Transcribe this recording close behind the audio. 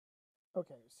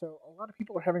Okay, so a lot of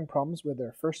people are having problems with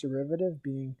their first derivative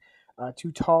being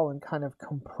too tall and kind of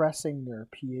compressing their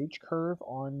pH curve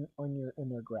on your in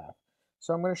their graph.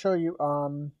 So I'm going to show you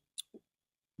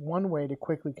one way to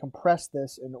quickly compress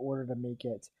this in order to make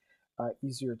it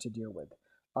easier to deal with.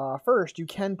 First, you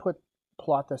can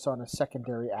plot this on a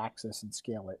secondary axis and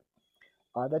scale it.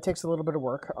 That takes a little bit of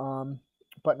work,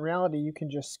 but in reality, you can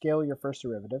just scale your first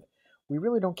derivative. We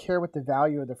really don't care what the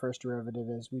value of the first derivative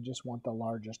is. We just want the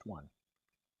largest one.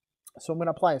 So I'm going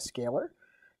to apply a scalar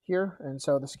here. And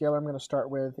so the scalar I'm going to start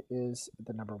with is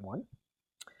the number 1.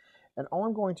 And all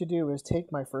I'm going to do is take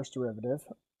my first derivative,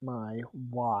 my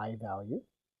y value,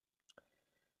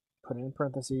 put it in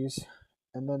parentheses,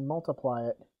 and then multiply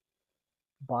it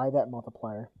by that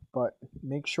multiplier. But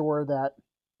make sure that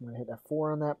I'm going to hit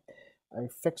F4 on that. I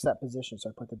fix that position.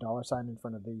 So I put the dollar sign in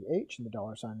front of the H and the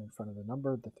dollar sign in front of the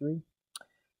number, the 3.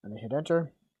 And I hit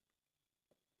enter.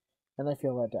 And I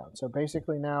fill that down. So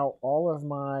basically now all of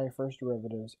my first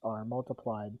derivatives are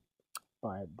multiplied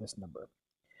by this number.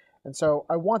 And so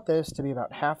I want this to be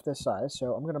about half this size,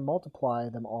 so I'm going to multiply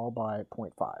them all by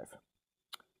 0.5.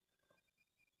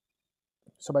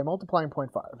 So by multiplying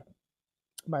 0.5,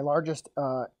 my largest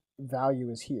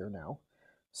value is here now.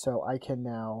 So I can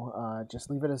now just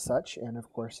leave it as such, and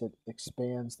of course it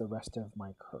expands the rest of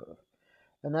my curve.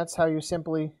 And that's how you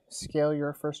simply scale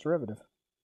your first derivative.